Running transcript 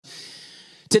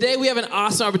Today we have an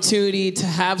awesome opportunity to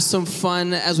have some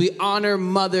fun as we honor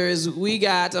mothers. We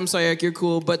got, I'm sorry, Eric, you're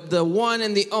cool, but the one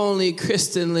and the only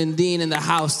Kristen Lindeen in the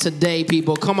house today,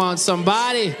 people. Come on,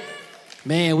 somebody.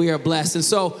 Man, we are blessed. And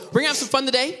so we're going to have some fun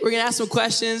today. We're going to ask some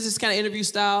questions. It's kind of interview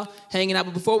style, hanging out.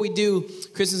 But before we do,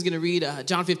 Kristen's going to read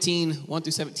John 15, 1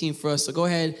 through 17 for us. So go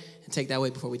ahead and take that away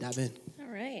before we dive in.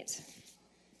 All right.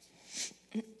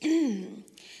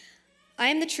 I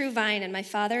am the true vine, and my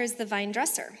Father is the vine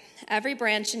dresser. Every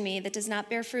branch in me that does not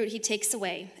bear fruit, he takes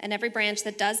away. And every branch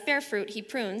that does bear fruit, he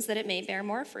prunes, that it may bear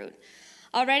more fruit.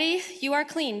 Already you are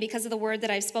clean because of the word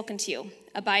that I've spoken to you.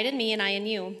 Abide in me, and I in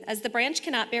you. As the branch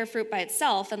cannot bear fruit by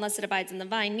itself unless it abides in the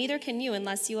vine, neither can you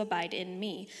unless you abide in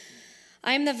me.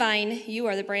 I am the vine, you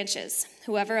are the branches.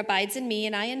 Whoever abides in me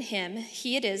and I in him,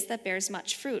 he it is that bears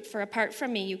much fruit, for apart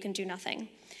from me you can do nothing.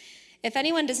 If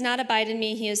anyone does not abide in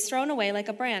me, he is thrown away like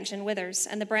a branch and withers,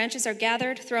 and the branches are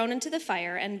gathered, thrown into the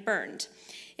fire, and burned.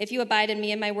 If you abide in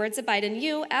me and my words abide in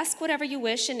you, ask whatever you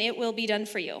wish, and it will be done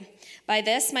for you. By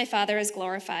this my Father is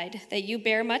glorified, that you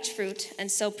bear much fruit,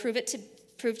 and so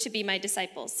prove to be my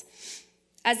disciples.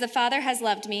 As the Father has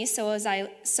loved me, so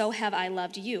have I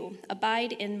loved you.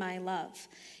 Abide in my love.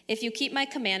 If you keep my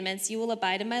commandments, you will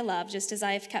abide in my love, just as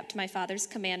I have kept my Father's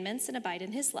commandments and abide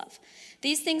in his love.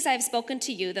 These things I have spoken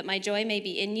to you, that my joy may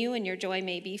be in you and your joy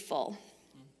may be full.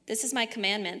 This is my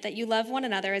commandment, that you love one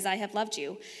another as I have loved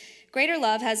you. Greater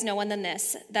love has no one than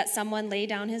this, that someone lay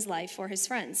down his life for his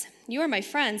friends. You are my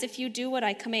friends if you do what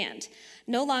I command.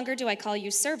 No longer do I call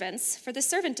you servants, for the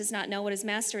servant does not know what his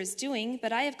master is doing,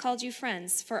 but I have called you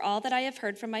friends, for all that I have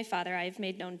heard from my Father I have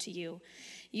made known to you.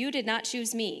 You did not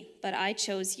choose me, but I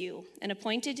chose you, and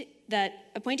appointed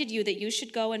you that you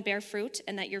should go and bear fruit,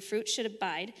 and that your fruit should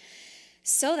abide,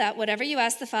 so that whatever you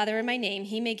ask the Father in my name,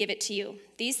 he may give it to you.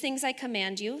 These things I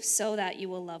command you, so that you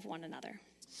will love one another.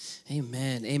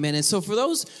 Amen. Amen. And so for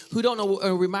those who don't know,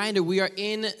 a reminder, we are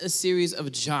in a series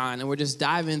of John, and we're just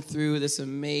diving through this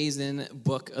amazing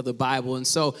book of the Bible. And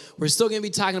so we're still going to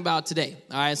be talking about today.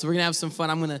 All right, so we're going to have some fun.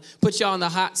 I'm going to put y'all on the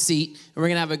hot seat, and we're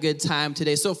going to have a good time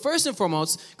today. So first and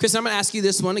foremost, Chris, I'm going to ask you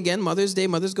this one again. Mother's Day,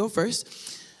 mothers go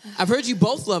first. I've heard you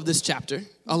both love this chapter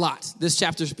a lot, this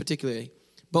chapter particularly.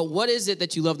 But what is it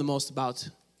that you love the most about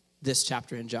this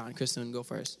chapter in John? Kristen, go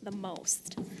first. The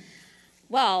most.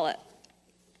 Well,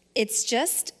 it's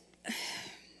just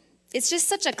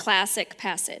such a classic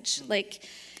passage. Like,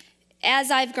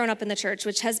 as I've grown up in the church,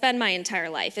 which has been my entire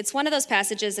life, it's one of those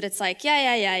passages that it's like,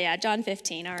 yeah, John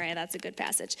 15, all right, that's a good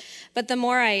passage. But the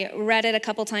more I read it a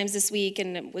couple times this week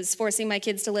and was forcing my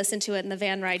kids to listen to it in the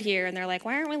van ride here, and they're like,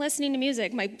 why aren't we listening to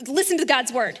music? Listen to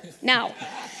God's word, now.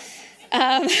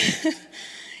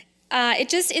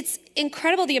 It's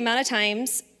incredible the amount of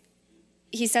times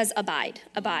he says, abide.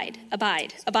 Like,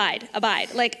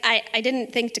 I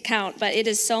didn't think to count, but it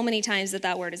is so many times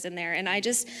that word is in there. And I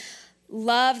just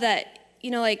love that,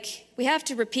 like, we have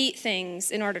to repeat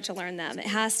things in order to learn them. It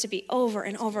has to be over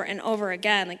and over and over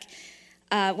again. Like,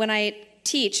 when I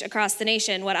teach across the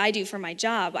nation what I do for my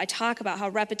job, I talk about how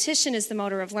repetition is the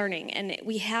motor of learning, and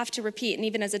we have to repeat. And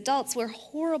even as adults, we're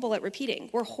horrible at repeating.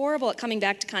 We're horrible at coming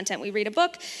back to content. We read a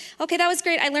book, okay, that was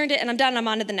great, I learned it, and I'm done, I'm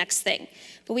on to the next thing.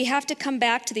 But we have to come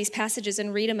back to these passages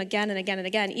and read them again and again and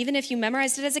again. Even if you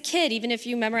memorized it as a kid, even if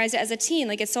you memorized it as a teen,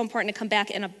 like, it's so important to come back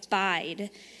and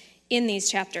abide in these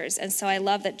chapters. And so I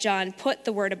love that John put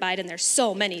the word abide in there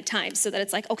so many times so that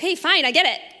it's like, okay, fine, I get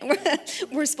it.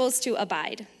 We're supposed to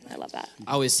abide. I love that.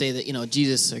 I always say that,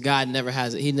 Jesus or God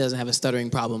he doesn't have a stuttering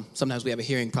problem. Sometimes we have a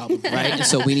hearing problem, right? And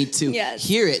so we need to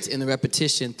hear it in the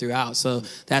repetition throughout. So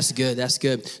that's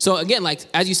good. So again, like,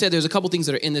 as you said, there's a couple things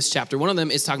that are in this chapter. One of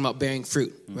them is talking about bearing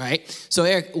fruit, right? So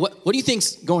Eric, what do you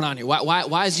think's going on here?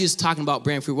 Why is Jesus talking about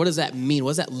bearing fruit? What does that mean?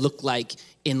 What does that look like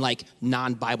in, like,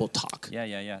 non-Bible talk?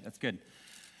 Yeah. That's good.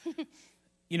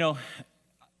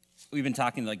 We've been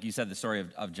talking, like you said, the story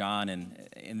of John,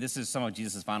 and this is some of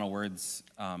Jesus' final words.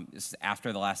 This is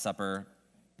after the Last Supper,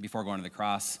 before going to the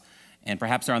cross. And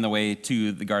perhaps they're on the way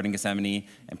to the Garden of Gethsemane,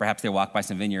 and perhaps they walk by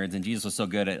some vineyards. And Jesus was so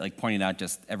good at, like, pointing out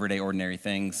just everyday, ordinary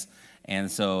things. And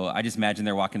so I just imagine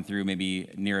they're walking through maybe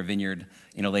near a vineyard,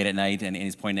 late at night, and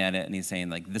he's pointing at it, and he's saying,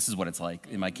 like, this is what it's like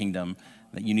in my kingdom,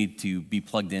 that you need to be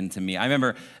plugged into me. I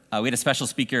remember we had a special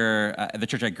speaker at the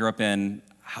church I grew up in.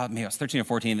 Maybe I was 13 or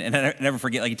 14, and I never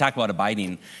forget, like, he talked about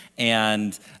abiding,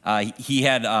 and he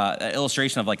had an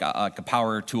illustration of, like, a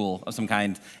power tool of some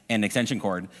kind and an extension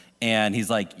cord, and he's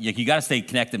like, you got to stay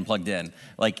connected and plugged in.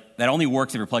 Like, that only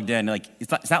works if you're plugged in. Like,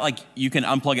 it's not like you can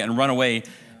unplug it and run away,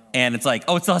 and it's like,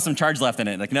 oh, it still has some charge left in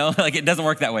it. Like, no, like, it doesn't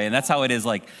work that way, and that's how it is.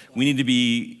 Like, we need to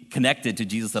be connected to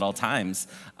Jesus at all times,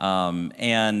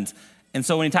 and And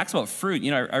so when he talks about fruit,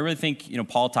 I really think,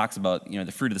 Paul talks about,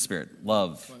 the fruit of the Spirit,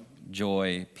 love,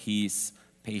 joy, peace,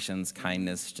 patience,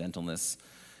 kindness, gentleness,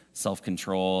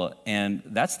 self-control. And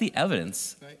that's the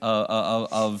evidence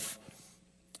of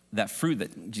that fruit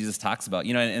that Jesus talks about.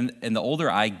 And the older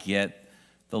I get,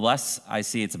 the less I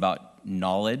see it's about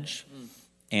knowledge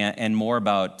and more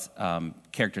about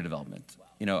character development.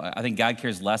 I think God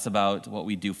cares less about what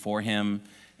we do for him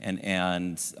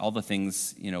and all the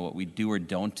things, what we do or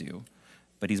don't do.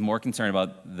 But he's more concerned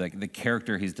about the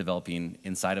character he's developing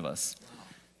inside of us.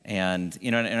 And,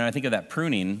 and I think of that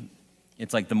pruning,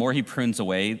 it's like the more he prunes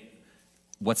away,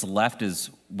 what's left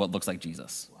is what looks like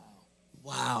Jesus.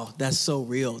 Wow, that's so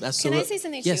real. That's so Can real. I say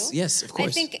something Yes, too? yes, of course.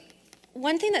 I think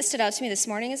one thing that stood out to me this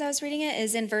morning as I was reading it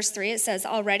is in verse 3, it says,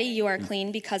 already you are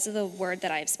clean because of the word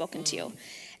that I have spoken to you.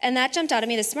 And that jumped out at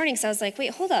me this morning, so I was like,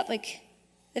 wait, hold up,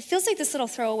 it feels like this little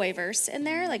throwaway verse in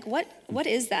there. What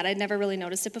is that? I'd never really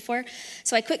noticed it before.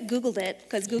 So I quick Googled it,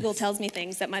 because Google tells me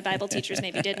things that my Bible teachers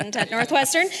maybe didn't at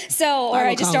Northwestern. Or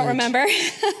I just don't remember.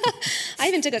 I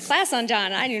even took a class on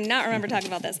John. I do not remember talking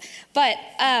about this. But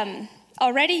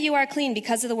already you are clean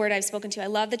because of the word I've spoken to you. I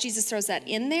love that Jesus throws that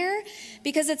in there,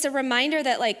 because it's a reminder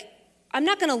that, I'm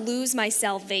not going to lose my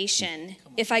salvation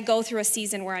if I go through a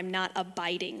season where I'm not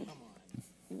abiding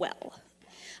well.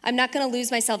 I'm not going to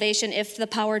lose my salvation if the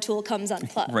power tool comes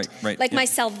unplugged. Right. My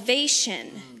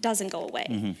salvation doesn't go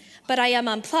away. But I am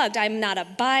unplugged. I'm not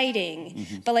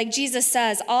abiding. But like Jesus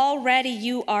says, already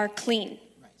you are clean.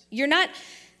 You're not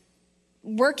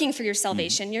working for your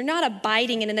salvation. You're not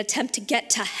abiding in an attempt to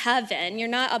get to heaven. You're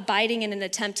not abiding in an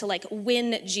attempt to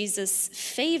win Jesus'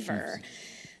 favor.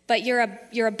 But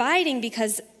you're abiding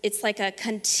because it's like a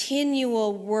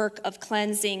continual work of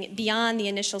cleansing beyond the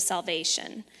initial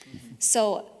salvation.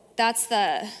 So that's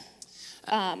the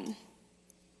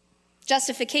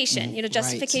justification.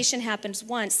 Justification happens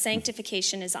once.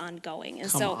 Sanctification is ongoing. And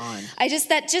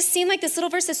that just seemed like this little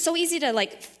verse is so easy to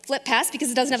flip past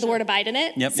because it doesn't have the word abide in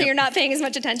it. You're not paying as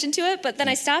much attention to it. But then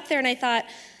I stopped there and I thought,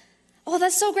 oh,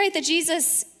 that's so great that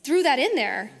Jesus threw that in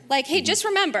there. Hey, just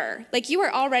remember, you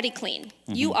are already clean.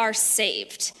 You are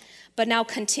saved. But now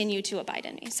continue to abide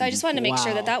in me. So I just wanted to make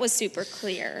sure that was super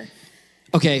clear.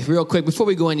 Okay, real quick, before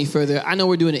we go any further, I know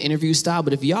we're doing an interview style,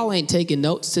 but if y'all ain't taking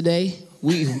notes today,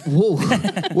 we're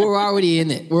already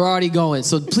in it. We're already going.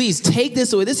 So please take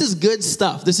this away. This is good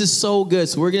stuff. This is so good.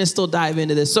 So we're going to still dive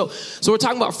into this. So we're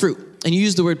talking about fruit, and you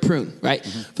use the word prune, right?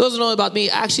 For those who don't know about me,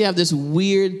 I actually have this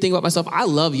weird thing about myself. I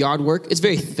love yard work. It's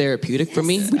very therapeutic for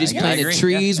me. We just planted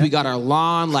trees. Yeah. We got our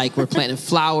lawn. We're planting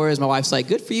flowers. My wife's like,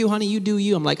 good for you, honey. You do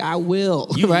you. I'm like, I will.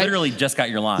 You literally just got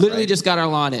your lawn, Literally just got our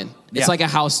lawn in. It's like a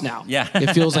house now. Yeah.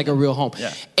 It feels like a real home.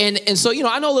 Yeah. And so,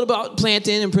 I know a little about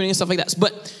planting and pruning and stuff like that.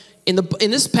 But in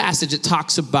this passage, it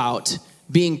talks about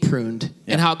being pruned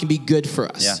and how it can be good for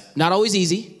us. Yeah. Not always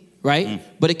easy, right?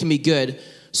 But it can be good.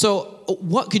 So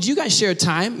what could you guys share a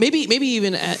time, maybe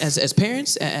even as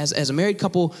parents, as a married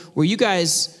couple, where you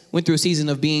guys went through a season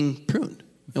of being pruned?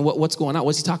 And what's going on?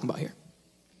 What's he talking about here?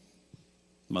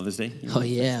 Mother's Day? Oh,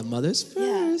 yeah, Mother's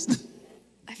first. Yeah.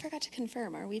 I forgot to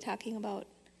confirm. Are we talking about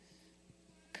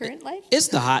current life? It's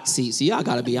the hot seat, so y'all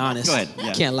got to be honest. Go ahead. Yeah.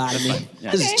 You can't lie to me.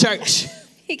 Yeah. This is church.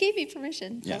 He gave me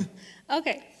permission. Yeah.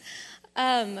 Okay.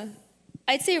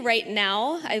 I'd say right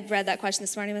now, I read that question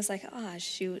this morning, I was like, oh,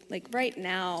 shoot. Right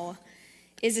now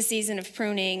is a season of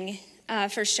pruning,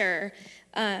 for sure.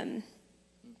 Our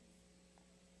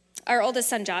oldest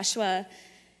son, Joshua,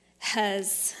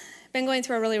 has been going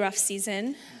through a really rough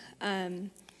season.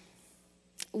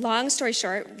 Long story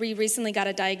short, we recently got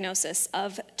a diagnosis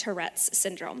of Tourette's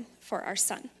syndrome for our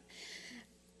son.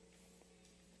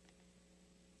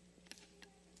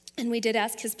 And we did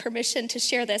ask his permission to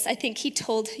share this. I think he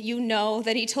told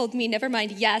that he told me, never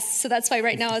mind, yes. So that's why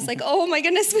right now I was like, oh my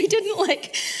goodness, we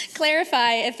didn't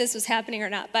clarify if this was happening or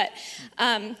not. But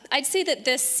I'd say that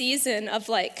this season of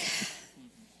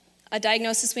a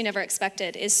diagnosis we never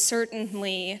expected is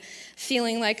certainly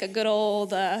feeling like a good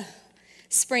old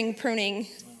spring pruning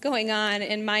going on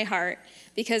in my heart,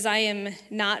 because I am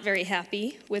not very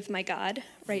happy with my God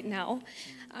right now.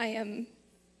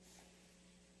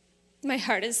 My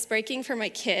heart is breaking for my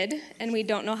kid, and we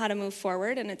don't know how to move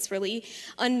forward, and it's really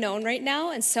unknown right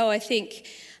now. And so I think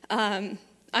I'm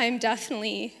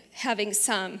definitely having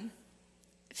some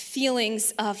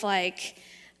feelings of I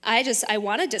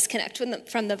want to disconnect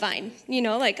from the vine.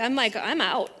 I'm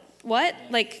out. What?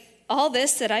 All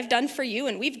this that I've done for you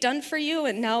and we've done for you,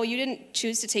 and now you didn't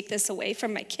choose to take this away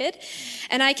from my kid.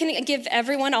 And I can give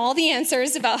everyone all the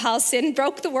answers about how sin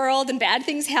broke the world and bad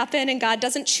things happen and God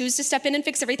doesn't choose to step in and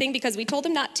fix everything because we told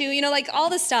him not to, all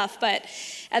this stuff. But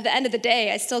at the end of the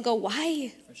day, I still go,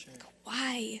 why?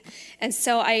 why? And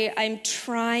so I'm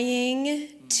trying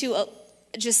to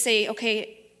just say,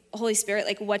 okay, Holy Spirit,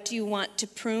 like, what do you want to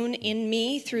prune in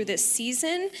me through this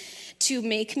season to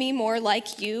make me more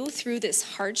like you through this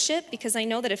hardship? Because I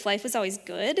know that if life was always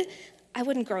good, I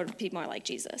wouldn't grow to be more like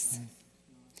Jesus.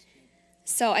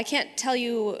 So I can't tell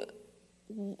you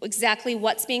exactly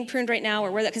what's being pruned right now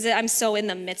or where that, because I'm so in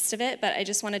the midst of it, but I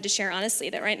just wanted to share honestly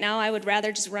that right now I would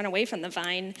rather just run away from the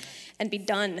vine and be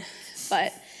done.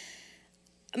 But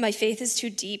my faith is too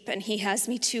deep and he has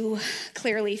me too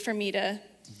clearly for me to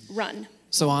run.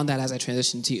 So on that, as I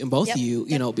transition to you, and both of you,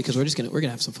 you know, because we're gonna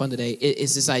have some fun today,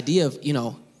 it's this idea of, you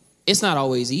know, it's not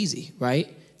always easy,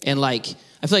 right? And like,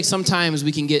 I feel like sometimes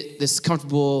we can get this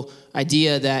comfortable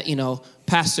idea that, you know,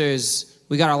 pastors,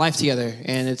 we got our life together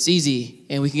and it's easy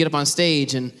and we can get up on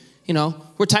stage and, you know,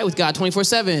 we're tight with God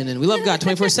 24/7 and we love God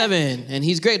 24/7 and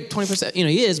he's great 24/7, you know,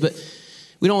 he is, but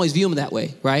we don't always view him that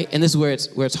way, right? And this is where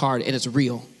it's hard and it's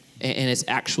real and it's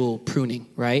actual pruning,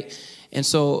 right? And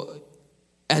so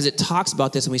as it talks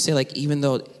about this and we say, like, even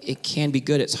though it can be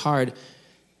good, it's hard.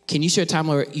 Can you share a time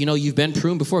where, you know, you've been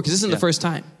pruned before? Because this isn't the first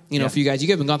time, you know, for you guys. You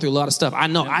guys have gone through a lot of stuff. I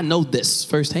know this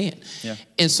firsthand. Yeah.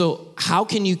 And so how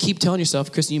can you keep telling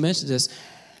yourself, Kristen, you mentioned this,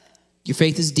 your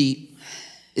faith is deep.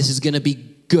 This is going to be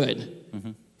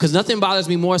good. Because nothing bothers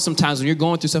me more sometimes when you're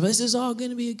going through stuff. This is all going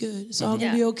to be good. It's all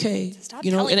going to be okay. Stop,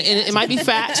 you know, and it might be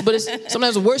facts, but it's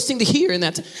sometimes the worst thing to hear. And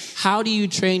that's how do you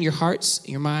train your hearts,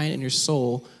 your mind, and your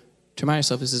soul to remind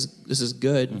yourself this is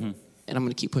good, and I'm going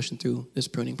to keep pushing through this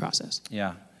pruning process.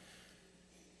 Yeah.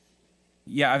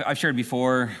 Yeah, I've shared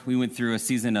before, we went through a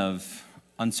season of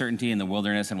uncertainty in the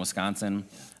wilderness in Wisconsin.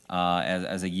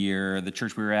 As a year, the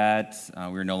church we were at,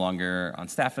 we were no longer on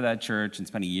staff for that church and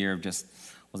spent a year of just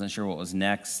wasn't sure what was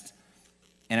next.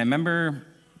 And I remember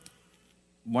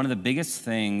one of the biggest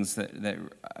things that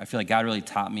I feel like God really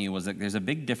taught me was that there's a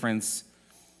big difference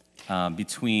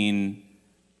between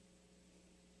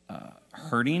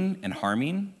hurting and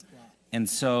harming. And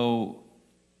so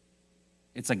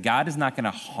it's like God is not going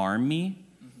to harm me,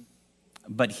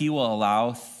 but he will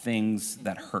allow things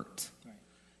that hurt.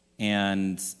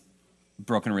 And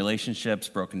broken relationships,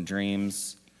 broken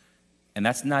dreams. And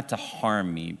that's not to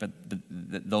harm me, but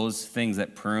those things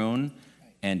that prune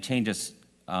and change us,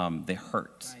 they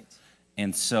hurt. Right.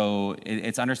 And so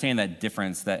it's understanding that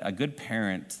difference, that a good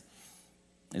parent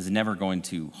is never going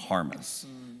to harm us,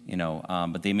 you know,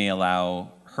 but they may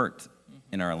allow hurt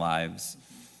in our lives.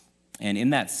 And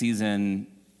in that season,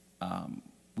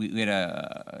 we had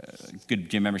a good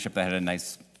gym membership that had a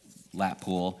nice lap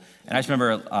pool. And I just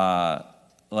remember,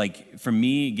 like, for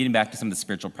me, getting back to some of the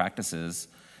spiritual practices,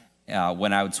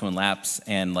 when I would swim laps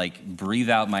and, like, breathe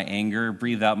out my anger,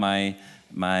 breathe out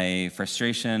my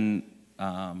frustration,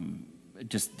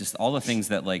 just all the things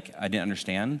that, like, I didn't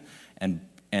understand.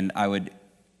 And I would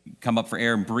come up for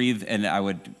air and breathe, and I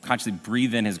would consciously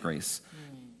breathe in his grace,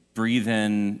 breathe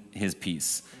in his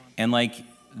peace. And, like,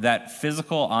 that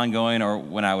physical ongoing, or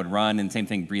when I would run, and same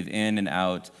thing, breathe in and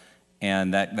out,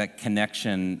 and that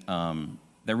connection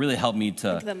that really helped me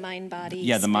to... Like the mind-body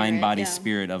Yeah, the mind-body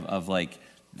spirit of like,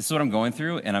 this is what I'm going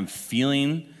through, and I'm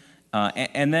feeling...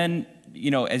 and then, you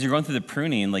know, as you're going through the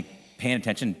pruning, like, paying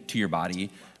attention to your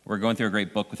body. We're going through a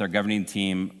great book with our governing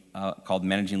team called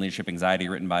Managing Leadership Anxiety,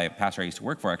 written by a pastor I used to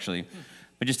work for, actually.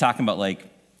 But just talking about, like,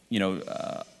 you know,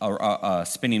 a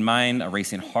spinning mind, a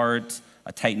racing heart,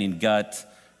 a tightening gut,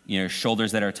 you know,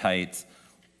 shoulders that are tight,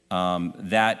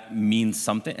 that means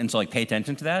something. And so, like, pay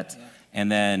attention to that. Yeah.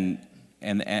 And then,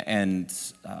 and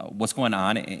what's going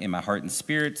on in my heart and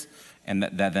spirit, and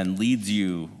that then leads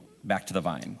you back to the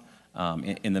vine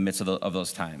in the midst of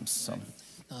those times. So.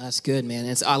 Oh, that's good,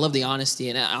 man. I love the honesty.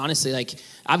 And honestly, like,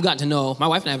 I've gotten to know, my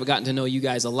wife and I have gotten to know you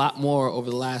guys a lot more over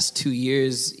the last 2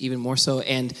 years, even more so.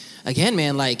 And again,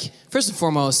 man, like, first and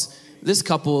foremost, this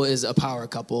couple is a power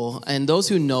couple. And those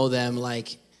who know them,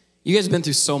 like, you guys have been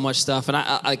through so much stuff. And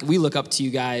I like, we look up to you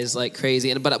guys like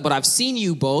crazy. But I've seen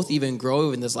you both even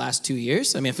grow in this last 2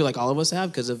 years. I mean, I feel like all of us have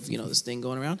because of, you know, this thing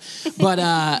going around. But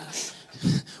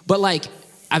like,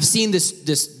 I've seen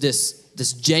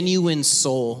this genuine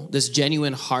soul, this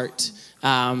genuine heart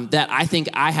that I think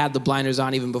I had the blinders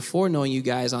on even before knowing you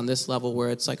guys on this level, where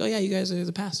it's like, oh yeah, you guys are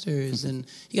the pastors and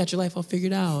you got your life all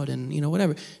figured out and, you know,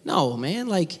 whatever. No, man,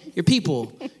 like, you're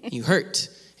people. You hurt.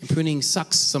 And pruning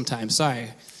sucks sometimes. Sorry.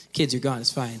 Kids, you're gone.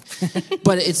 It's fine.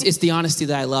 But it's the honesty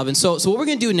that I love. And so what we're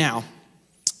going to do now,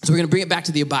 so we're going to bring it back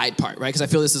to the abide part, right? Because I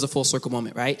feel this is a full circle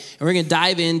moment, right? And we're going to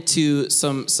dive into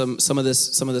some of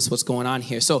this what's going on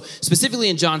here. So specifically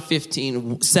in John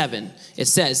 15:7, it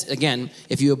says, again,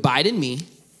 if you abide in me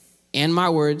and my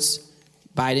words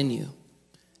abide in you,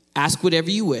 ask whatever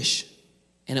you wish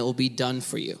and it will be done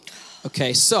for you.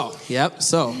 Okay, so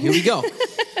here we go.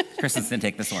 Kristen's gonna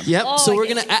take this one. Yep. Oh, so we're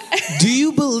gonna. Do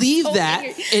you believe that?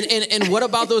 Okay. And what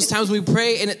about those times we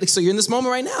pray? And so you're in this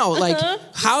moment right now. Like,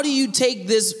 how do you take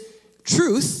this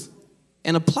truth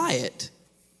and apply it,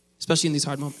 especially in these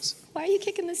hard moments? Why are you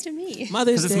kicking this to me?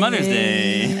 Mother's Day. Because it's Mother's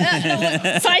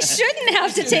Day. So I shouldn't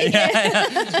have to take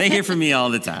it. They hear from me all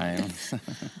the time.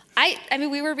 I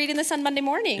mean, we were reading this on Monday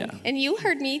morning, and you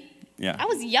heard me. Yeah. I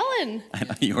was yelling. I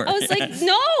know you were. I was like,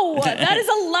 no, that is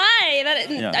a lie.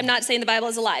 Yeah. I'm not saying the Bible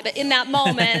is a lie, but in that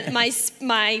moment,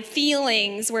 my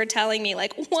feelings were telling me,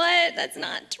 like, what? That's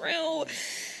not true.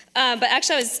 But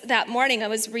actually, that morning, I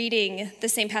was reading the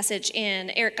same passage,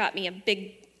 and Eric got me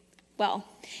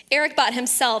Eric bought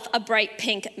himself a bright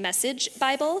pink Message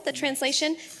Bible, the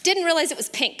translation. Didn't realize it was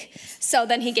pink, so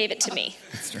then he gave it to me.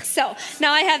 So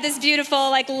now I have this beautiful,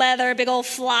 like, leather, big old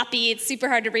floppy. It's super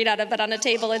hard to read out of, but on a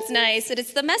table it's nice. And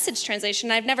it's the Message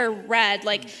translation. I've never read,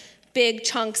 like, big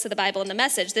chunks of the Bible in the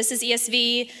Message. This is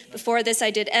ESV. Before this, I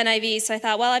did NIV. So I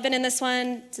thought, well, I've been in this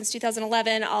one since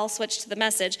 2011. I'll switch to the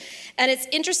Message. And it's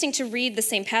interesting to read the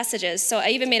same passages. So I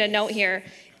even made a note here.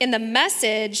 In the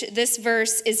Message, this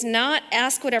verse is not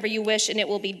ask whatever you wish and it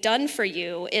will be done for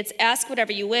you. It's ask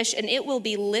whatever you wish and it will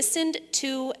be listened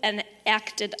to and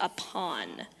acted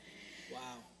upon. Wow.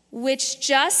 Which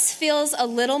just feels a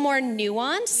little more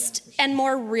nuanced and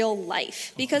more real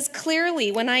life. Because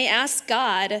clearly, when I asked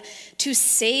God to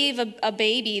save a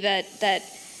baby that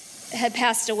had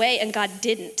passed away and God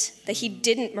didn't, that he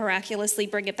didn't miraculously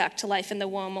bring it back to life in the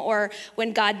womb, or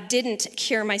when God didn't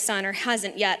cure my son or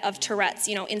hasn't yet of Tourette's,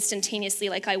 instantaneously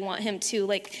like I want him to,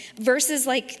 like verses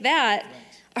like that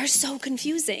are so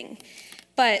confusing.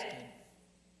 But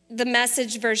the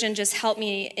Message version just helped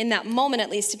me in that moment, at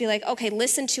least, to be like, okay,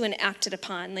 listen to and acted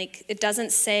upon. Like, it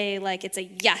doesn't say like it's a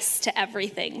yes to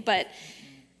everything, but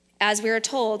as we are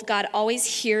told, God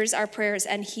always hears our prayers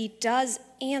and he does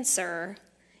answer.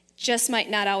 Just might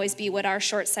not always be what our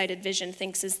short-sighted vision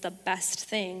thinks is the best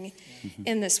thing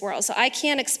in this world. So I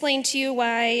can't explain to you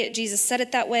why Jesus said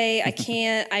it that way.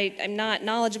 I'm not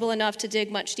knowledgeable enough to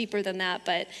dig much deeper than that,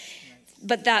 but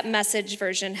that Message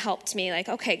version helped me. Like,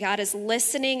 okay, God is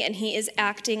listening and he is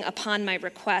acting upon my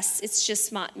requests. It's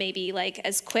just not maybe like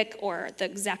as quick or the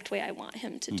exact way I want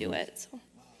him to do it. So.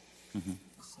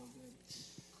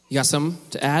 You got something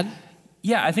to add?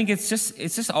 Yeah, I think it's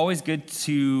just always good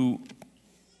to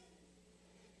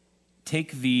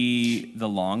take the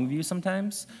long view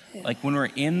sometimes. Yeah. Like when we're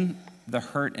in the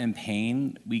hurt and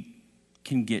pain, we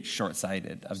can get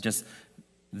short-sighted of just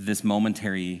this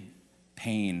momentary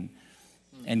pain.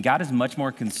 And God is much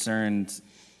more concerned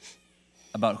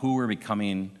about who we're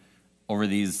becoming over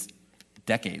these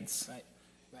decades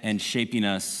and shaping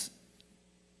us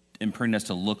and putting us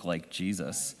to look like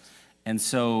Jesus. And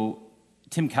so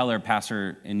Tim Keller,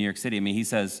 pastor in New York City, he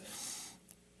says,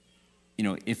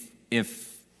 if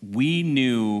we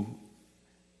knew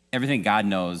everything God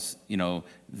knows,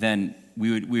 then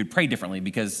we would pray differently,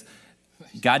 because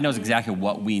God knows exactly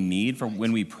what we need for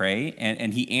when we pray,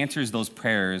 and he answers those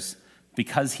prayers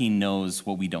because he knows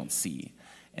what we don't see.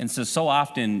 And so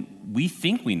often we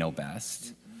think we know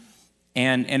best,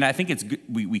 and I think it's good.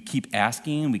 We keep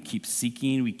asking, we keep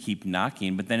seeking, we keep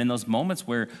knocking, but then in those moments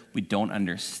where we don't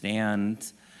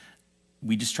understand,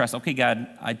 we just trust, okay, God,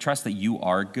 I trust that you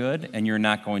are good and you're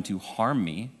not going to harm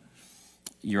me.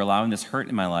 You're allowing this hurt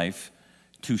in my life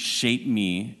to shape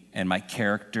me and my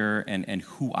character and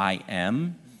who I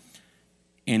am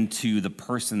into the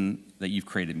person that you've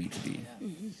created me to be.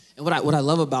 And what I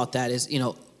love about that is,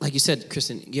 like you said,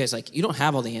 Kristen, you guys, you don't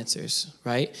have all the answers,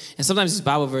 right? And sometimes these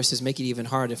Bible verses make it even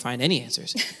harder to find any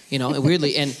answers, and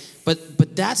weirdly.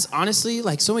 But that's honestly,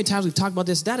 like so many times we've talked about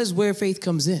this, that is where faith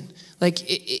comes in. Like,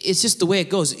 it's just the way it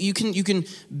goes. You can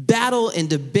battle and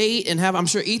debate and have, I'm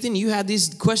sure, Ethan, you had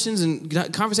these questions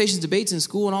and conversations, debates in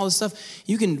school and all this stuff.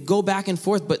 You can go back and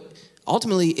forth, but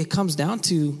ultimately it comes down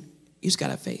to, you just got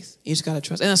to have faith. You just got to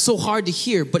trust. And that's so hard to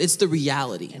hear, but it's the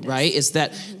reality, right? It's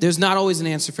that there's not always an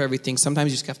answer for everything.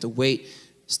 Sometimes you just have to wait,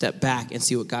 step back, and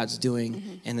see what God's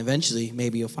doing. And eventually,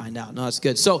 maybe you'll find out. No, that's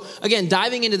good. So again,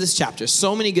 diving into this chapter,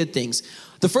 so many good things.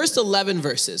 The first 11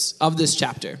 verses of this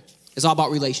chapter is all about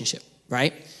relationship,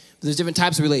 right? There's different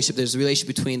types of relationship. There's a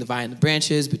relationship between the vine and the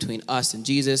branches, between us and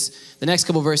Jesus. The next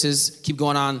couple verses keep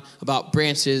going on about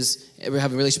branches. We're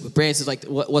having a relationship with branches, like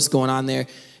what's going on there.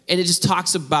 And it just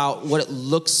talks about what it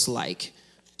looks like.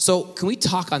 So can we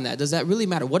talk on that? Does that really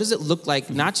matter? What does it look like?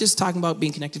 Not just talking about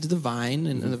being connected to the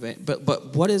vine,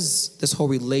 but what is this whole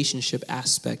relationship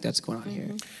aspect that's going on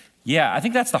here? Yeah, I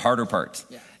think that's the harder part.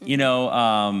 Yeah.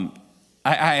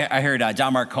 I heard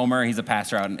John Mark Comer, he's a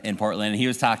pastor out in Portland, and he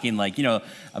was talking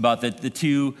about the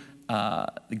two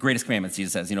the greatest commandments.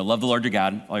 Jesus says, love the Lord your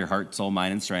God, all your heart, soul,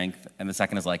 mind, and strength. And the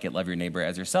second is like it, love your neighbor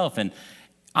as yourself. And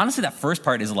honestly, that first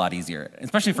part is a lot easier,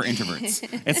 especially for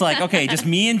introverts. It's like, okay, just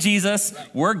me and Jesus,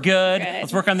 we're good.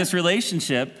 Let's work on this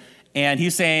relationship. And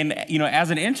he's saying, as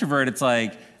an introvert, it's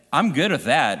like, I'm good with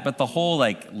that. But the whole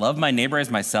love my neighbor as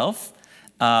myself,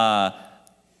 I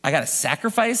got to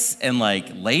sacrifice and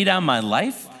lay down my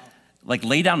life,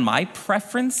 lay down my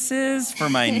preferences for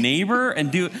my neighbor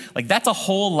and do that's a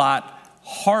whole lot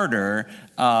harder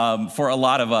for a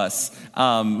lot of us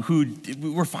who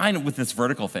we're fine with this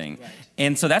vertical thing. Right.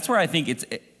 And so that's where I think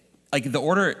the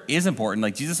order is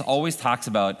important. Jesus always talks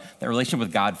about that relationship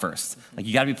with God first.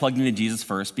 You got to be plugged into Jesus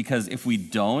first, because if we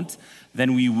don't,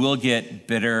 then we will get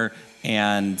bitter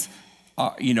and,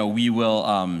 we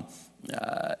will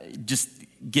just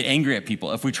get angry at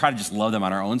people if we try to just love them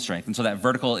on our own strength. And so that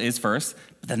vertical is first,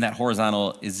 but then that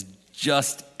horizontal is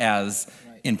just as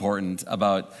important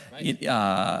about,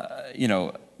 that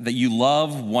you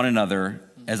love one another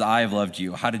as I have loved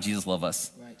you. How did Jesus love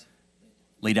us?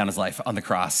 Lay down his life on the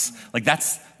cross.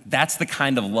 That's the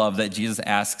kind of love that Jesus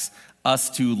asks us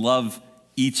to love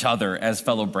each other as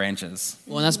fellow branches.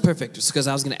 Well, and that's perfect, just because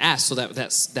I was going to ask. So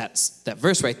that's that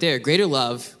verse right there. Greater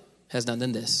love has none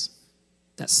than this,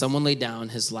 that someone laid down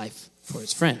his life for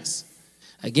his friends.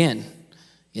 Again,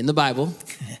 in the Bible,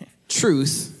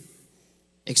 truth,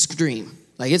 extreme.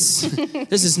 This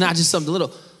is not just something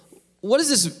little. What is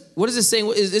this? What is this saying?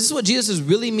 Is this what Jesus is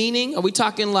really meaning? Are we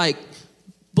talking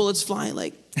bullets flying?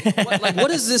 What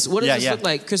is this? What does this look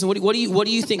like? Kristen, what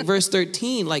do you think verse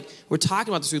 13, we're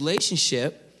talking about this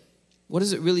relationship. What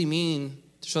does it really mean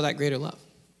to show that greater love?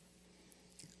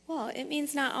 Well, it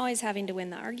means not always having to win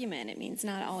the argument. It means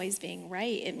not always being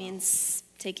right. It means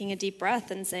taking a deep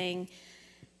breath and saying,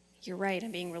 you're right,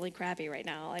 I'm being really crappy right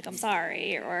now. I'm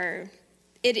sorry. Or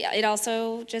it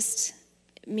also just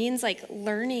means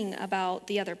learning about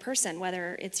the other person,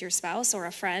 whether it's your spouse or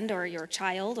a friend or your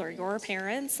child or your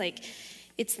parents.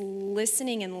 It's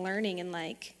listening and learning and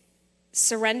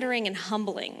surrendering and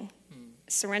humbling.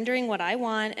 Surrendering what I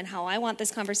want and how I want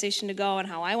this conversation to go and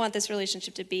how I want this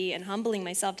relationship to be, and humbling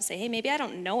myself to say, hey, maybe I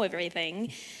don't know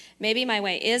everything. Maybe my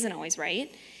way isn't always right.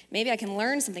 Maybe I can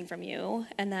learn something from you,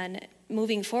 and then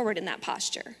moving forward in that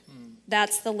posture.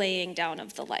 That's the laying down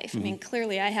of the life. I mean,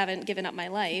 clearly I haven't given up my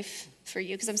life for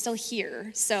you because I'm still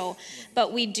here. So,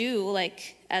 but we do,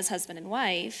 as husband and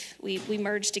wife, we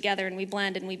merge together and we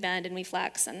blend and we bend and we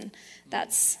flex, and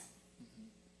that's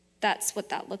what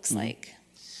that looks like.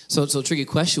 So tricky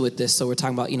question with this. So we're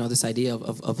talking about, this idea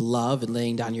of love and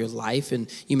laying down your life. And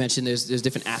you mentioned there's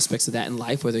different aspects of that in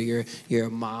life, whether you're a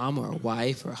mom or a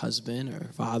wife or a husband or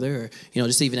a father, or,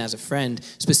 just even as a friend.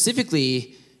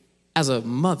 Specifically, as a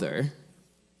mother,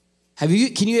 can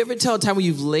you ever tell a time where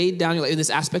you've laid down your life in this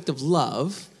aspect of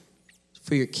love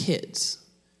for your kids?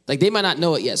 They might not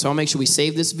know it yet, so I'll make sure we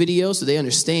save this video so they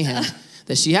understand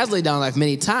that she has laid down life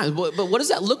many times. But what does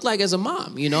that look like as a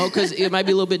mom, Because it might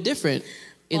be a little bit different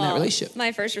in that relationship.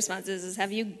 My first response is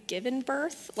have you given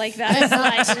birth? That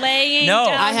is laying down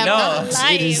I have not.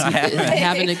 life. I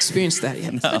haven't experienced that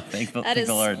yet. No, thank the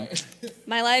Lord.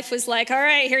 My life was all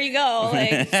right, here you go.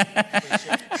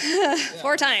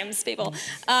 4 times, people.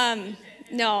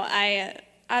 No, I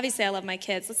love my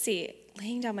kids. Let's see,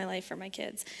 laying down my life for my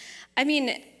kids. I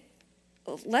mean,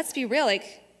 let's be real,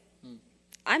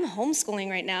 I'm homeschooling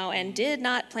right now and did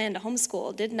not plan to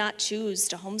homeschool, did not choose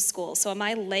to homeschool. So am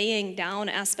I laying down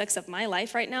aspects of my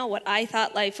life right now, what I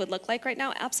thought life would look like right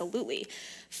now? Absolutely.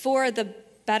 For the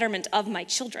betterment of my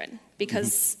children,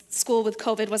 because school with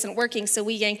COVID wasn't working, so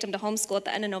we yanked them to homeschool at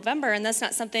the end of November, and that's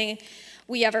not something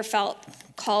we ever felt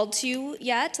called to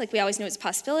yet. We always knew it was a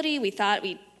possibility. We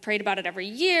prayed about it every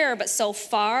year, but so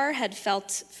far had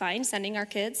felt fine sending our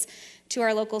kids to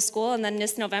our local school. And then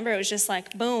this November, it was just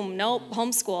boom, nope,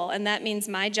 homeschool. And that means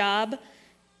my job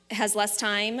has less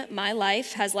time, my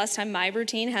life has less time, my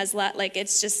routine has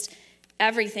it's just,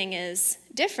 everything is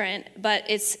different, but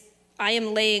I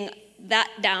am laying that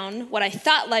down, what I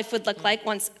thought life would look like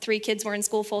once 3 kids were in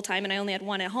school full time and I only had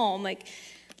 1 at home,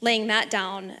 laying that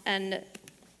down and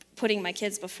putting my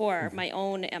kids before my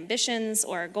own ambitions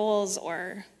or goals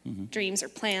or dreams or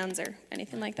plans or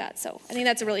anything like that. So I think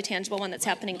that's a really tangible one that's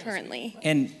happening currently.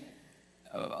 And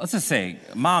let's just say,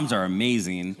 moms are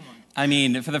amazing. I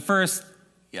mean, for the first,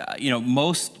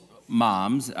 most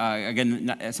moms,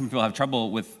 again, some people have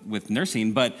trouble with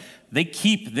nursing, but they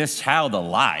keep this child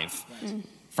alive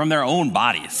from their own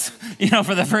bodies,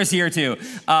 for the first year or two.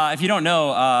 If you don't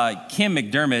know, Kim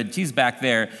McDermott, she's back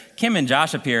there. Kim and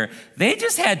Josh up here, they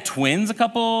just had twins a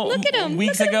couple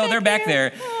weeks ago. They're back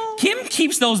there. Oh. Kim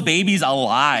keeps those babies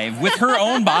alive with her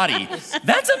own body.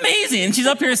 That's amazing. She's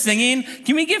up here singing.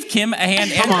 Can we give Kim a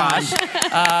hand and Josh?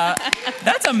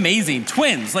 That's amazing.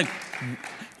 Twins,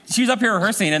 she was up here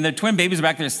rehearsing, and the twin babies are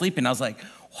back there sleeping. I was like,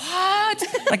 what?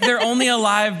 They're only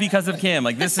alive because of Kim.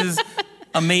 This is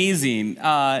amazing.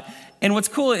 And what's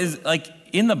cool is,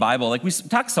 in the Bible, we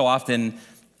talk so often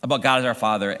about God as our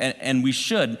Father, and we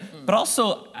should, but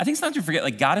also, I think sometimes we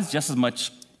forget, God is just as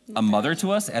much a mother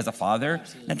to us as a father.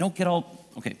 Now, don't get all,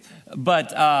 okay. But,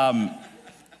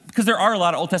 because there are a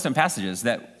lot of Old Testament passages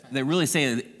that really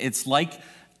say it's like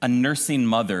a nursing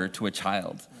mother to a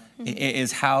child. It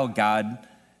is how God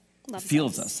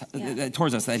feels us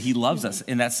towards us, that he loves us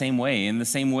in that same way. In the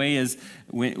same way as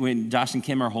when Josh and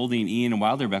Kim are holding Ian and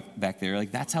Wilder back there,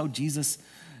 that's how Jesus,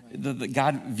 the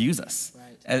God views us,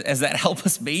 as that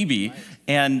helpless baby,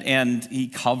 and he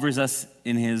covers us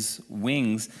in his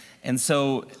wings. And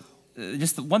so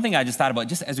just one thing I just thought about,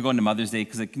 just as we go into Mother's Day,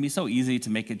 because it can be so easy to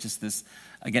make it just this,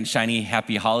 again, shiny,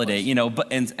 happy holiday,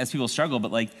 and as people struggle,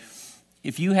 but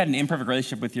if you had an imperfect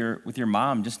relationship with your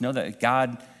mom, just know that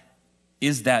God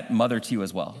is that mother to you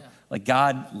as well.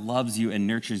 God loves you and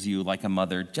nurtures you like a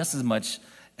mother just as much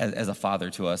as a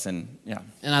father to us. And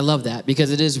I love that,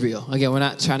 because it is real. Again, we're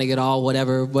not trying to get all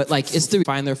whatever, but it's to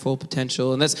find their full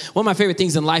potential. And that's one of my favorite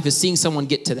things in life, is seeing someone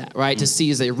get to that, right? Mm-hmm. To see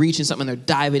as they're reaching something, they're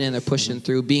diving in, they're pushing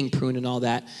through, being pruned and all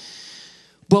that.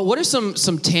 But what are some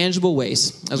tangible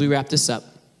ways, as we wrap this up,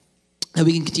 that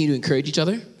we can continue to encourage each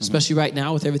other, especially right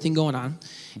now with everything going on,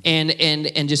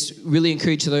 and just really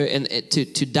encourage each other and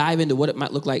to dive into what it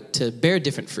might look like to bear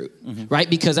different fruit, right?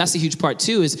 Because that's a huge part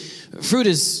too, is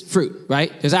fruit,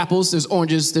 right? There's apples, there's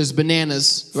oranges, there's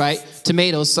bananas, right?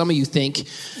 Tomatoes, some of you think.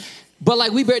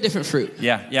 But we bear different fruit.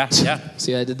 Yeah.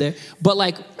 See what I did there? But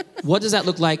what does that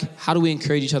look like? How do we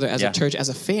encourage each other as a church, as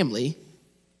a family,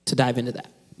 to dive into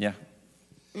that? Yeah.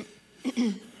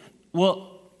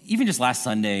 Well, even just last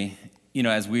Sunday,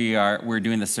 as we're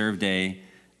doing the Serve Day,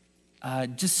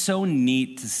 just so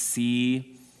neat to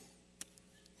see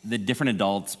the different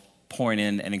adults pouring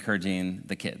in and encouraging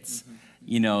the kids.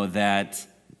 That,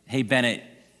 hey, Bennett,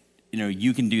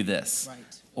 you can do this.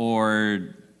 Right.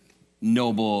 Or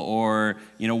Noble, or,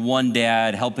 one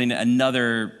dad helping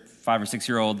another 5 or 6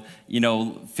 year old,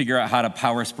 figure out how to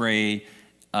power spray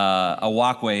a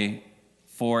walkway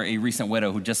for a recent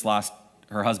widow who just lost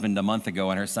her husband a month ago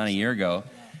and her son a year ago.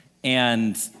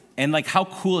 And how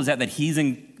cool is that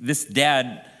this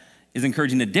dad is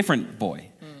encouraging a different boy,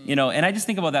 and I just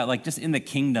think about that, just in the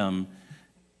kingdom,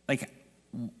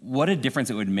 what a difference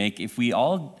it would make if we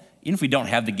all, even if we don't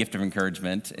have the gift of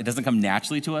encouragement, it doesn't come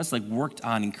naturally to us, worked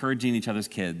on encouraging each other's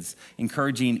kids,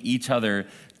 encouraging each other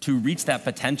to reach that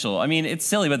potential. I mean, it's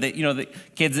silly, but the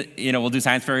kids, will do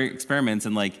science fair experiments,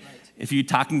 and if you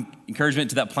talk encouragement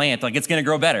to that plant, it's going to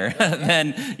grow better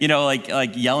than,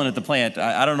 yelling at the plant.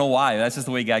 I don't know why. That's just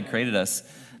the way God created us.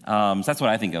 So that's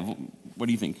what I think of. What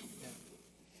do you think?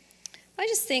 I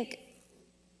just think,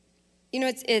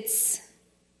 it's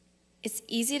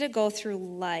easy to go through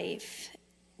life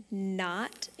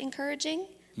not encouraging.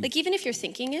 Even if you're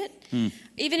thinking it,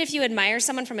 even if you admire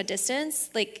someone from a distance,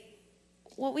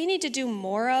 what we need to do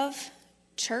more of,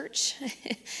 church,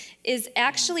 is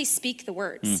actually speak the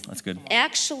words. That's good.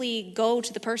 Actually go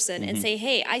to the person and say,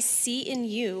 hey, I see in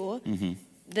you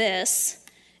this,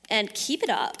 and keep it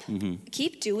up.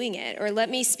 Keep doing it. Or let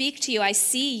me speak to you. I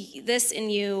see this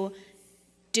in you.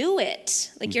 Do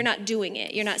it. You're not doing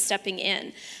it. You're not stepping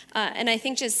in. And I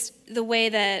think just the way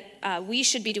that we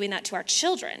should be doing that to our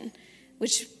children,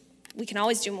 which we can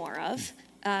always do more of,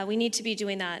 we need to be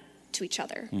doing that to each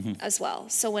other as well.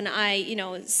 So when I,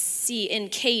 see in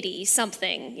Katie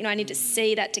something, I need to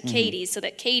say that to Katie, so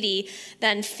that Katie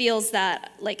then feels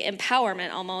that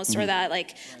empowerment almost, or that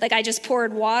like I just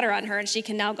poured water on her and she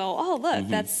can now go, oh, look,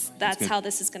 that's how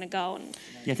this is going to go. And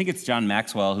I think it's John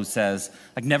Maxwell who says,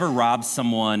 never rob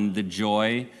someone the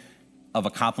joy of a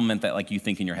compliment that you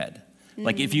think in your head.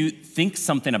 If you think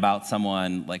something about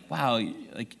someone, wow,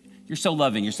 you're so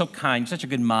loving, you're so kind, you're such a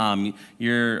good mom,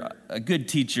 you're a good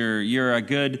teacher, you're a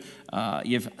good,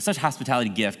 you have such hospitality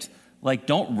gift.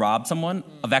 Don't rob someone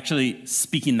of actually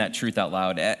speaking that truth out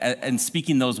loud and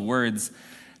speaking those words,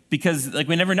 because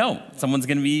we never know, someone's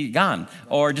gonna be gone,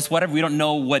 or just whatever. We don't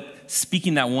know what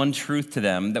speaking that one truth to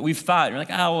them that we've thought, we're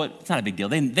well, it's not a big deal.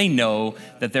 They know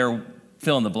that they're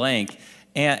fill in the blank.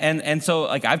 And so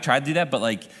I've tried to do that,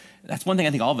 but that's one thing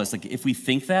I think all of us, if we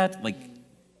think that,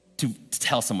 to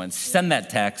tell someone, send that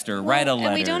text or write a letter.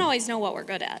 And we don't always know what we're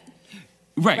good at.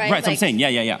 Right. Right, That's what I'm saying.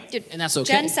 Yeah. Dude, And that's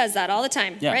okay. Jen says that all the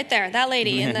time, right there. That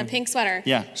lady in the pink sweater.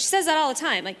 Yeah. She says that all the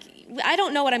time. Like, I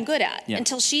don't know what I'm good at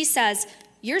until she says,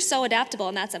 you're so adaptable,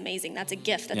 and that's amazing. That's a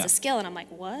gift. That's a skill. And I'm like,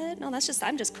 what? No,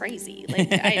 I'm just crazy.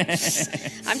 Like,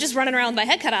 I'm just running around with my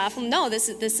head cut off. No, this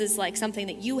is like something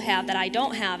that you have that I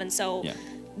don't have, and so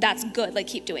that's good. Like,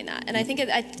 keep doing that. And I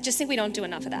just think we don't do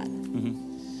enough of that.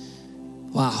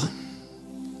 Mm-hmm. Wow.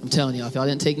 I'm telling y'all, if y'all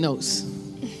didn't take notes,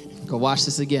 go watch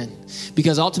this again.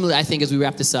 Because ultimately, I think as we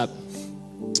wrap this up,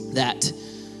 that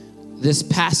this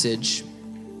passage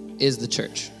is the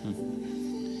church.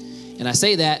 And I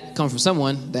say that coming from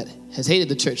someone that has hated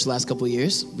the church the last couple of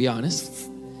years, to be honest.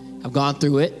 I've gone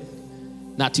through it,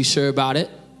 not too sure about it.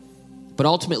 But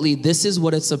ultimately, this is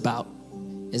what it's about,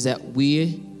 is that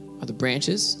we are the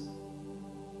branches.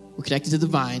 We're connected to the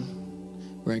vine.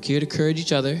 We're here to encourage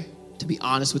each other, to be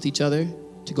honest with each other,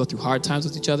 to go through hard times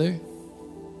with each other,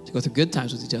 to go through good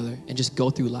times with each other, and just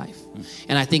go through life.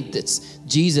 And I think that's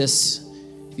Jesus,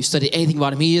 if you study anything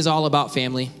about him, he is all about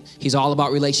family. He's all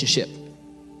about relationship.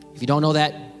 If you don't know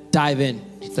that, dive in.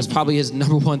 That's probably his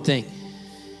number one thing.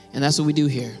 And that's what we do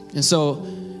here. And so,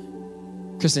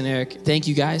 Chris and Eric, thank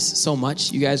you guys so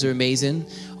much. You guys are amazing.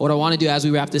 What I want to do as we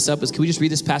wrap this up is, can we just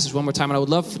read this passage one more time? And I would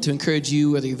love to encourage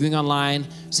you, whether you're viewing online,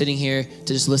 sitting here, to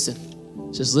just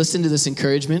listen. Just listen to this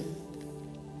encouragement.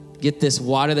 Get this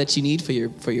water that you need for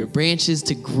your branches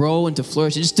to grow and to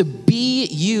flourish, and just to be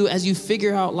you as you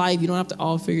figure out life. You don't have to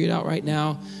all figure it out right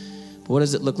now. But what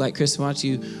does it look like? Chris, why don't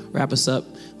you wrap us up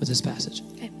with this passage?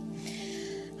 Okay.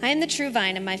 I am the true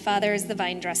vine, and my Father is the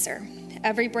vine dresser.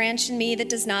 Every branch in me that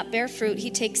does not bear fruit, he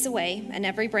takes away, and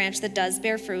every branch that does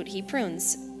bear fruit, he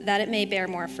prunes, that it may bear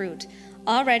more fruit.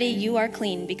 Already you are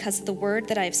clean because of the word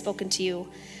that I have spoken to you.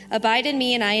 Abide in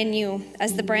me and I in you.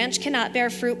 As the branch cannot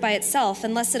bear fruit by itself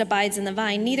unless it abides in the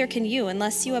vine, neither can you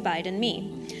unless you abide in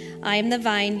me. I am the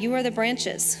vine, you are the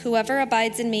branches. Whoever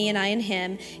abides in me and I in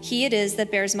him, he it is that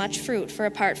bears much fruit, for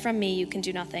apart from me you can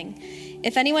do nothing.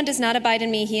 If anyone does not abide in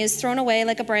me, he is thrown away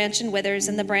like a branch and withers,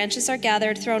 and the branches are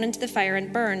gathered, thrown into the fire,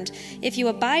 and burned. If you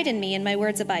abide in me and my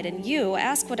words abide in you,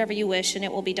 ask whatever you wish, and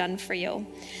it will be done for you.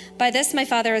 By this my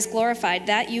Father is glorified,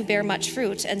 that you bear much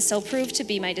fruit, and so prove to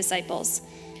be my disciples.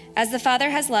 As the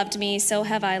Father has loved me, so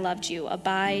have I loved you.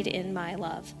 Abide in my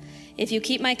love. If you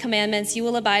keep my commandments, you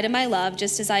will abide in my love,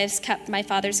 just as I have kept my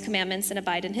Father's commandments and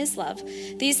abide in his love.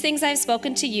 These things I have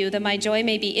spoken to you, that my joy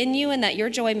may be in you and that your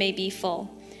joy may be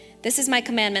full. This is my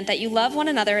commandment, that you love one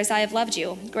another as I have loved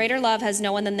you. Greater love has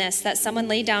no one than this, that someone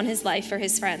lay down his life for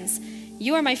his friends.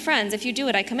 You are my friends if you do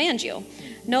what I command you.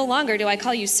 No longer do I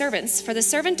call you servants, for the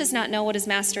servant does not know what his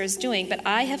master is doing, but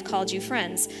I have called you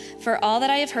friends. For all that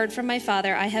I have heard from my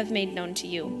Father I have made known to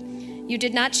you. You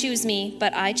did not choose me,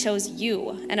 but I chose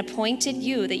you, and appointed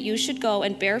you that you should go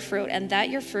and bear fruit, and that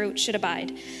your fruit should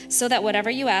abide, so that whatever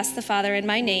you ask the Father in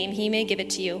my name, he may give it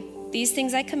to you. These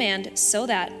things I command, so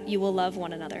that you will love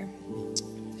one another.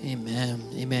 Amen.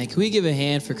 Amen. Can we give a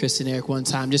hand for Chris and Eric one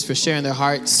time, just for sharing their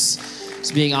hearts,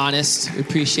 just being honest? We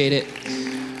appreciate it.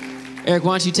 Eric,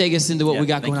 why don't you take us into what we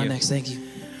got going on next? Thank you.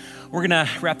 We're going to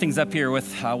wrap things up here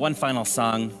with one final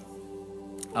song.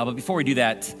 But before we do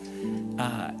that,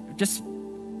 just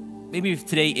maybe if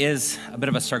today is a bit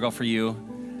of a struggle for you,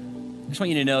 I just want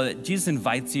you to know that Jesus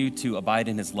invites you to abide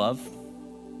in his love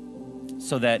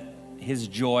so that his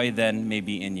joy then may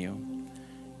be in you.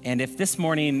 And if this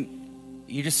morning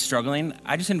you're just struggling,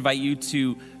 I just invite you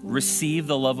to receive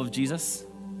the love of Jesus,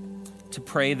 to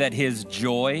pray that his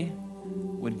joy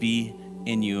would be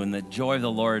in you, and the joy of the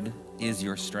Lord is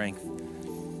your strength.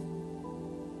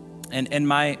 And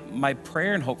my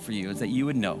prayer and hope for you is that you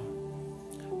would know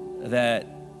that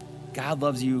God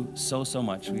loves you so, so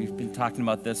much. We've been talking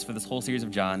about this for this whole series of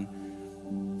John.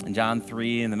 In John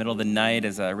 3, in the middle of the night,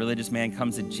 as a religious man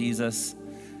comes to Jesus,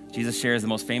 Jesus shares the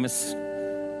most famous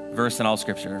verse in all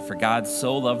Scripture. For God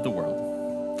so loved the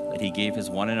world that he gave his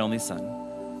one and only Son,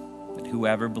 that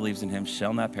whoever believes in him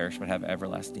shall not perish but have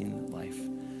everlasting life.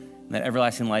 And that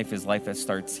everlasting life is life that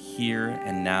starts here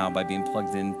and now by being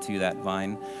plugged into that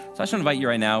vine. So I just want to invite you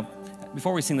right now,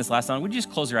 before we sing this last song, would you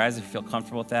just close your eyes if you feel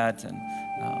comfortable with that? And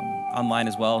online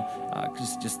as well,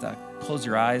 just close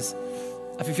your eyes.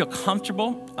 If you feel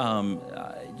comfortable,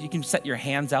 you can set your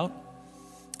hands out.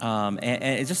 And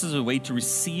it's just as a way to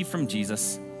receive from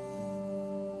Jesus,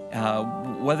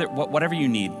 whatever you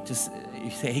need. Just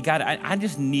you say, hey, God, I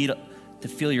just need to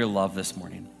feel your love this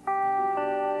morning.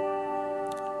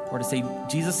 Or to say,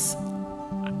 Jesus,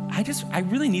 I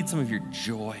really need some of your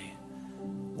joy.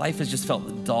 Life has just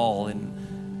felt dull,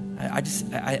 and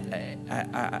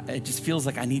it just feels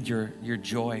like I need your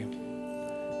joy.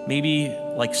 Maybe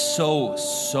like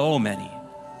so many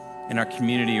in our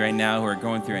community right now who are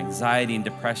going through anxiety and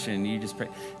depression, you just pray,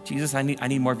 Jesus, I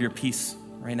need more of your peace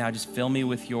right now. Just fill me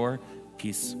with your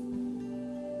peace.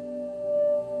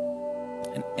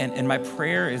 And my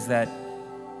prayer is that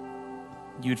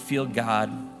you'd feel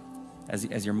God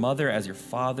as your mother, as your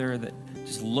father, that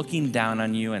just looking down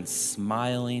on you and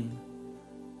smiling,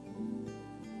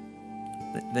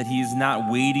 that he's not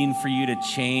waiting for you to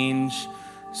change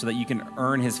so that you can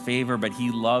earn his favor, but he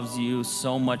loves you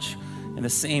so much in the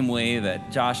same way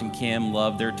that Josh and Kim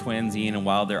love their twins, Ian and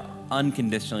Wilder,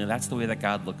 unconditionally. That's the way that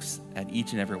God looks at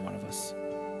each and every one of us.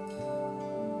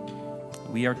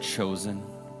 We are chosen.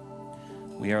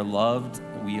 We are loved.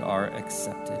 We are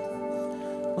accepted.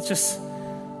 I just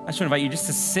want to invite you just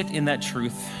to sit in that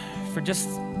truth for just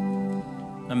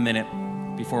a minute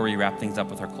before we wrap things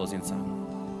up with our closing song.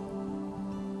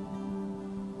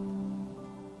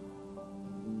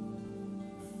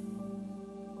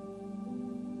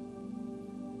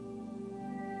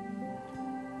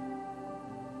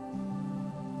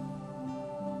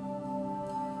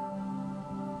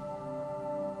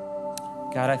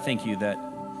 God, I thank you that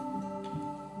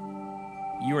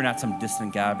you are not some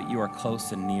distant God, but you are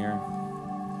close and near.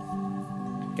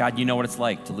 God, you know what it's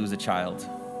like to lose a child.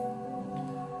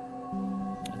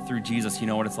 Through Jesus, you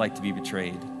know what it's like to be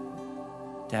betrayed,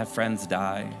 to have friends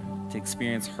die, to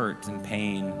experience hurt and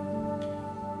pain.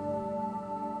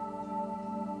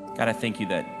 God, I thank you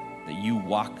that you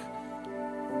walk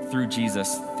through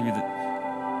Jesus, through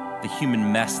the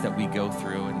human mess that we go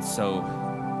through, and so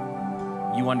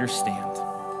you understand.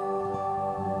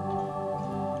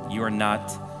 You are not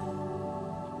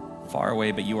far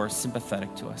away, but you are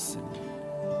sympathetic to us.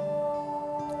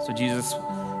 So Jesus,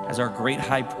 as our great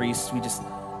high priest, we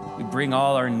bring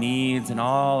all our needs and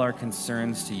all our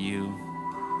concerns to you.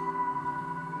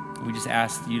 We just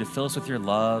ask you to fill us with your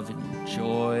love and your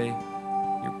joy,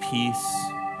 your peace,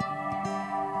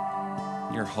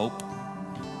 your hope.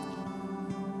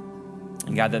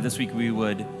 And God, that this week we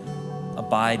would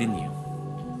abide in you.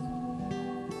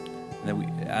 That we,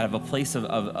 out of a place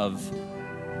of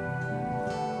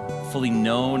fully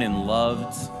known and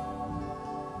loved,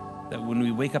 that when we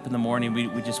wake up in the morning,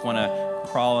 we just want to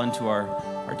crawl into our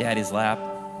daddy's lap,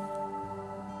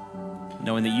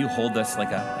 knowing that you hold us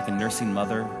like a nursing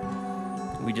mother.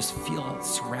 We just feel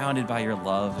surrounded by your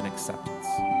love and acceptance.